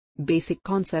basic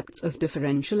concepts of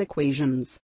differential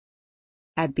equations.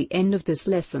 At the end of this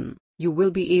lesson, you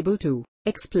will be able to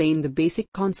explain the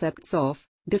basic concepts of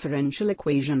differential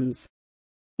equations.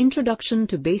 Introduction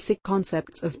to basic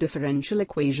concepts of differential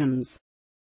equations.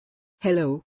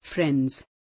 Hello, friends.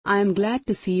 I am glad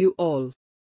to see you all.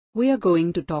 We are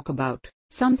going to talk about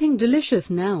something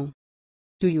delicious now.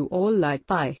 Do you all like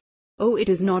pie? Oh, it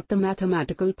is not the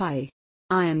mathematical pie.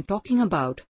 I am talking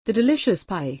about the delicious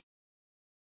pie.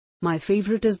 My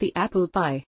favorite is the apple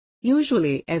pie.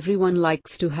 Usually everyone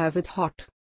likes to have it hot,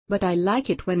 but I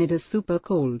like it when it is super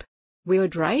cold.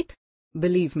 Weird, right?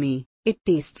 Believe me, it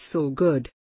tastes so good.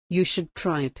 You should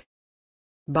try it.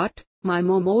 But my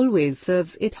mom always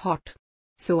serves it hot,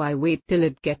 so I wait till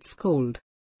it gets cold.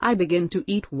 I begin to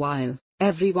eat while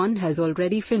everyone has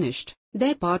already finished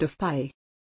their part of pie.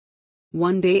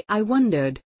 One day I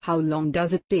wondered, how long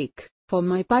does it take for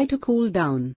my pie to cool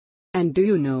down? And do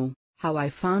you know how I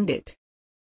found it?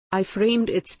 I framed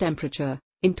its temperature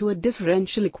into a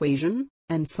differential equation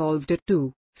and solved it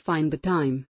to find the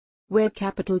time, where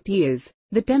capital T is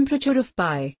the temperature of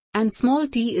pie and small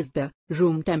t is the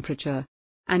room temperature,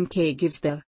 and K gives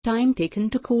the time taken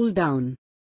to cool down.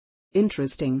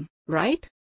 Interesting, right?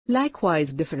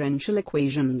 Likewise, differential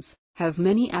equations have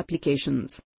many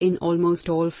applications in almost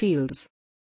all fields.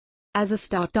 As a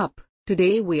startup,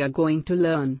 today we are going to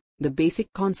learn the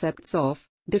basic concepts of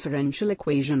differential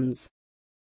equations.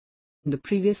 In the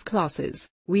previous classes,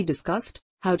 we discussed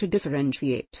how to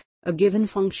differentiate a given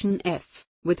function f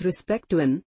with respect to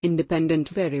an independent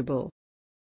variable.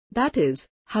 That is,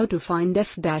 how to find f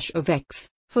dash of x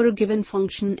for a given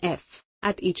function f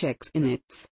at each x in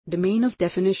its domain of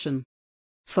definition.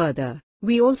 Further,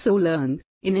 we also learned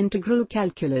in integral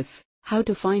calculus how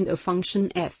to find a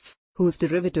function f whose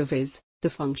derivative is the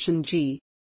function g.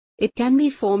 It can be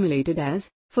formulated as,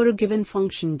 for a given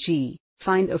function g,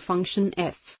 find a function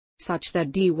f such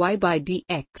that dy by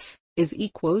dx is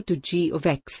equal to g of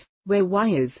x, where y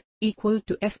is equal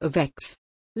to f of x.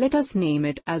 Let us name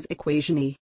it as equation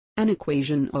A. An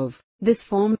equation of this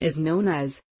form is known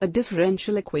as a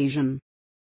differential equation.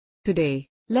 Today,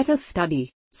 let us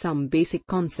study some basic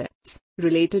concepts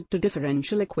related to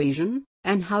differential equation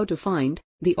and how to find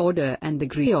the order and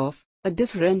degree of a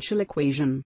differential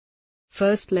equation.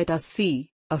 First, let us see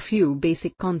a few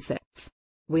basic concepts.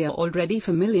 We are already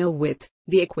familiar with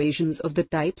the equations of the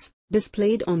types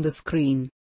displayed on the screen.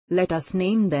 Let us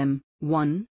name them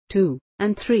 1, 2,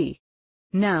 and 3.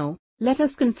 Now, let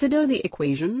us consider the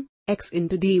equation x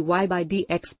into dy by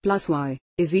dx plus y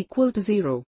is equal to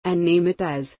 0 and name it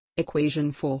as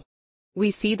equation 4.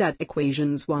 We see that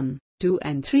equations 1, 2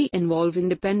 and 3 involve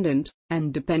independent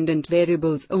and dependent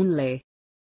variables only.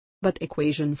 But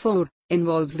equation 4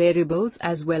 involves variables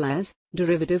as well as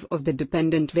derivative of the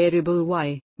dependent variable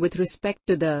y with respect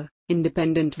to the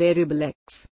independent variable x.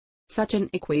 Such an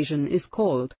equation is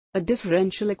called a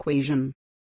differential equation.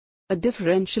 A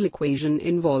differential equation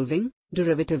involving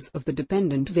derivatives of the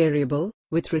dependent variable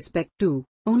with respect to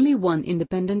only one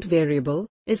independent variable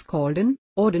is called an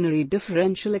ordinary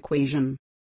differential equation.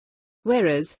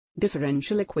 Whereas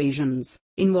differential equations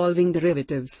involving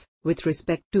derivatives with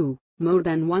respect to more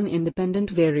than one independent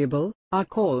variable are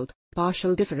called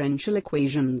partial differential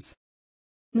equations.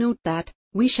 Note that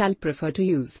we shall prefer to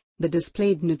use the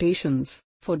displayed notations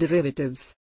for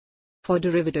derivatives. For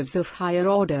derivatives of higher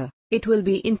order, it will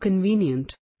be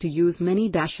inconvenient to use many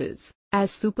dashes as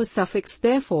supersuffix.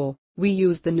 Therefore, we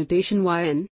use the notation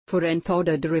yn for nth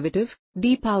order derivative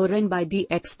d power n by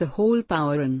dx the whole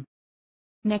power n.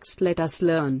 Next, let us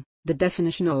learn the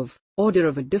definition of order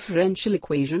of a differential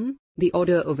equation. The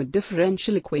order of a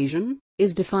differential equation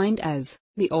is defined as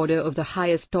the order of the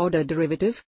highest order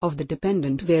derivative of the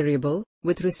dependent variable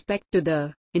with respect to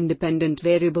the independent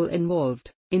variable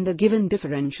involved in the given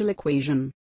differential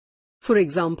equation. For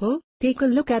example, take a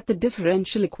look at the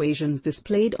differential equations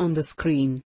displayed on the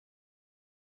screen.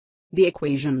 The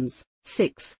equations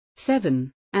 6,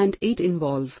 7, and 8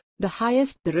 involve the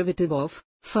highest derivative of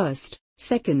first,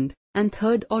 second, and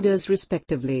third orders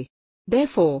respectively.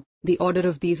 Therefore, the order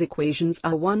of these equations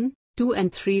are 1, 2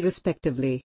 and 3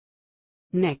 respectively.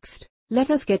 Next, let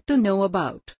us get to know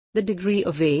about the degree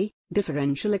of a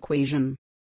differential equation.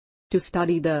 To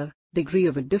study the degree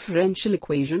of a differential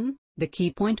equation, the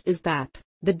key point is that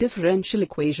the differential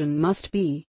equation must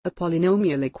be a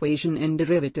polynomial equation in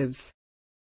derivatives.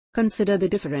 Consider the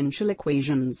differential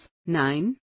equations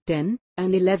 9, 10,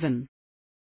 and 11.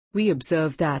 We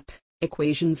observe that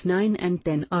equations 9 and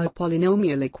 10 are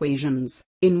polynomial equations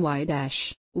in y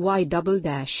dash, y double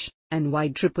dash, and y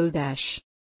triple dash.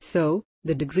 So,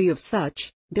 the degree of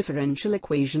such differential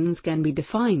equations can be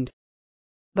defined.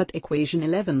 But equation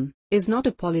 11 is not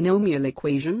a polynomial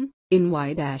equation in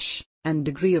y dash, and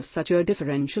degree of such a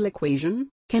differential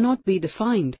equation cannot be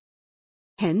defined.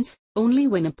 Hence, only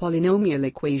when a polynomial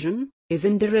equation is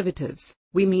in derivatives,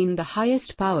 we mean the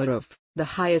highest power of the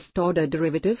highest order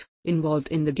derivative involved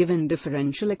in the given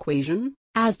differential equation,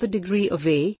 as the degree of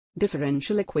a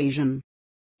differential equation.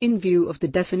 In view of the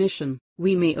definition,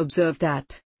 we may observe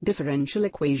that differential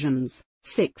equations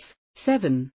 6,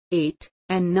 7, 8,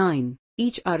 and 9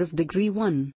 each are of degree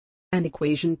 1, and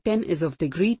equation 10 is of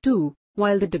degree 2,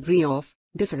 while the degree of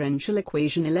differential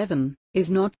equation 11 is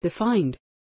not defined.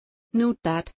 Note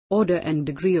that order and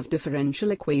degree of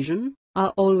differential equation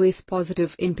are always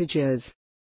positive integers.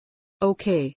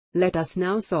 Okay, let us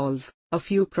now solve a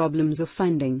few problems of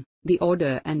finding the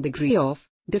order and degree of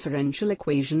differential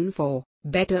equation for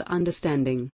better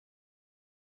understanding.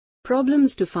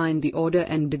 Problems to find the order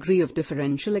and degree of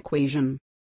differential equation.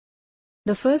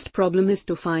 The first problem is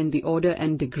to find the order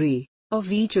and degree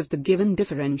of each of the given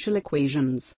differential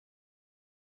equations.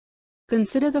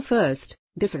 Consider the first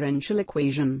differential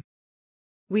equation.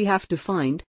 We have to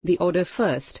find the order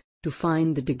first to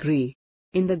find the degree.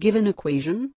 In the given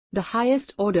equation, the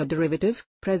highest order derivative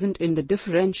present in the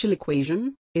differential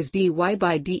equation is dy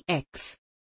by dx.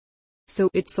 So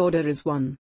its order is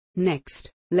 1.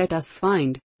 Next, let us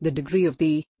find the degree of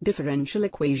the differential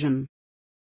equation.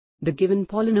 The given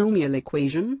polynomial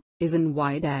equation is in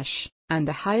y dash, and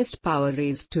the highest power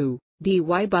raised to dy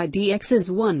by dx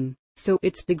is 1, so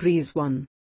its degree is 1.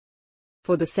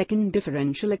 For the second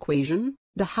differential equation,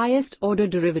 the highest order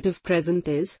derivative present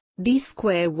is d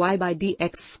square y by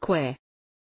dx square.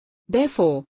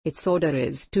 Therefore, its order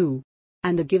is 2,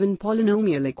 and the given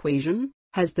polynomial equation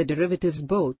has the derivatives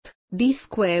both d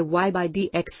square y by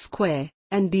dx square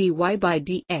and dy by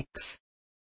dx,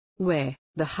 where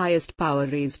the highest power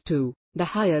raised to the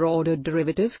higher order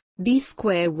derivative d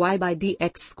square y by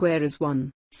dx square is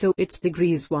 1, so its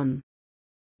degree is 1.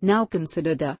 Now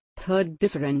consider the third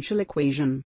differential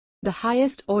equation. The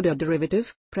highest order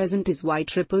derivative present is y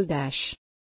triple dash.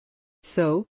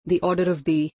 So, the order of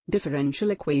the differential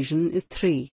equation is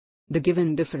 3. The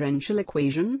given differential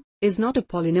equation is not a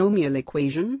polynomial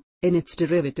equation in its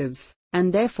derivatives,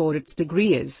 and therefore its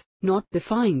degree is not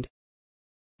defined.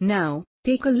 Now,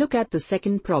 take a look at the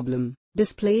second problem,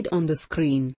 displayed on the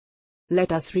screen.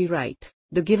 Let us rewrite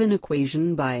the given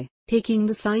equation by taking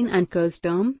the sign and cos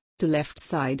term to left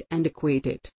side and equate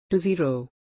it to 0.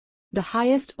 The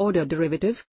highest order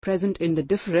derivative present in the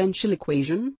differential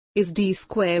equation is d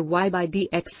square y by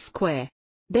dx square.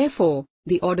 Therefore,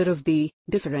 the order of the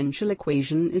differential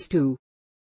equation is 2.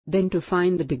 Then to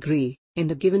find the degree, in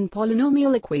the given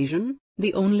polynomial equation,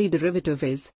 the only derivative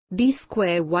is d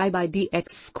square y by dx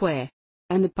square,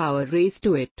 and the power raised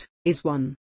to it is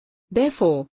 1.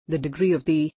 Therefore, the degree of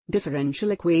the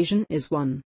differential equation is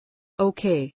 1.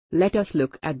 Okay, let us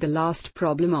look at the last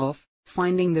problem of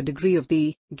finding the degree of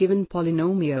the given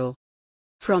polynomial.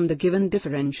 From the given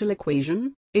differential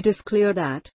equation, it is clear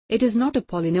that it is not a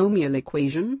polynomial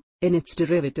equation in its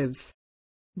derivatives.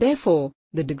 Therefore,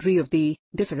 the degree of the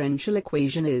differential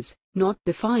equation is not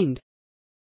defined.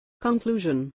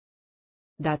 Conclusion.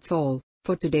 That's all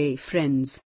for today,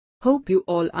 friends. Hope you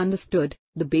all understood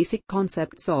the basic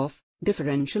concepts of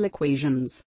differential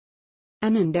equations.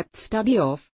 An in-depth study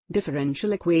of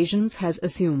differential equations has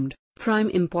assumed prime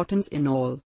importance in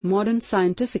all modern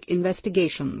scientific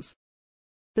investigations.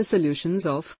 The solutions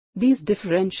of these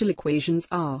differential equations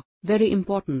are very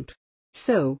important.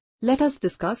 So, let us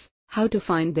discuss how to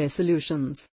find their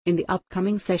solutions in the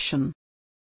upcoming session.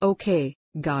 Okay,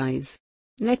 guys.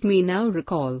 Let me now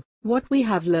recall what we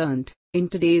have learned in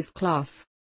today's class.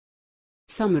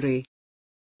 Summary.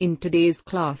 In today's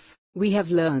class, we have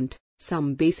learned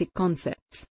some basic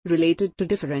concepts related to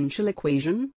differential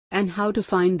equation and how to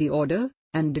find the order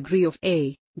and degree of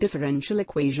a differential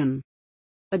equation.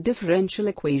 A differential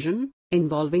equation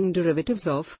involving derivatives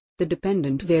of the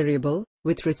dependent variable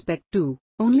with respect to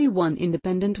only one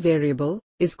independent variable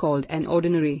is called an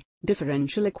ordinary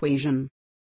differential equation,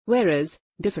 whereas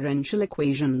differential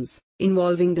equations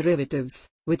involving derivatives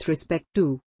with respect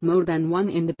to more than one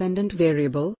independent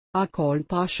variable are called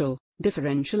partial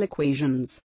differential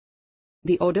equations.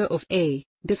 The order of a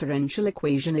differential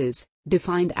equation is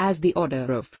defined as the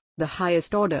order of the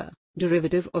highest order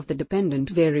derivative of the dependent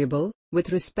variable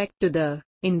with respect to the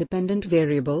independent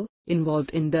variable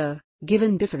involved in the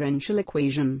given differential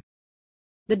equation.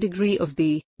 The degree of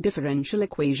the differential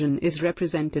equation is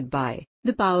represented by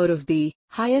the power of the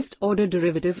highest order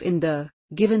derivative in the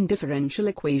given differential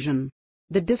equation.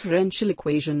 The differential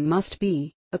equation must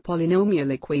be a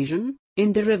polynomial equation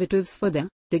in derivatives for the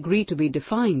degree to be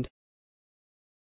defined.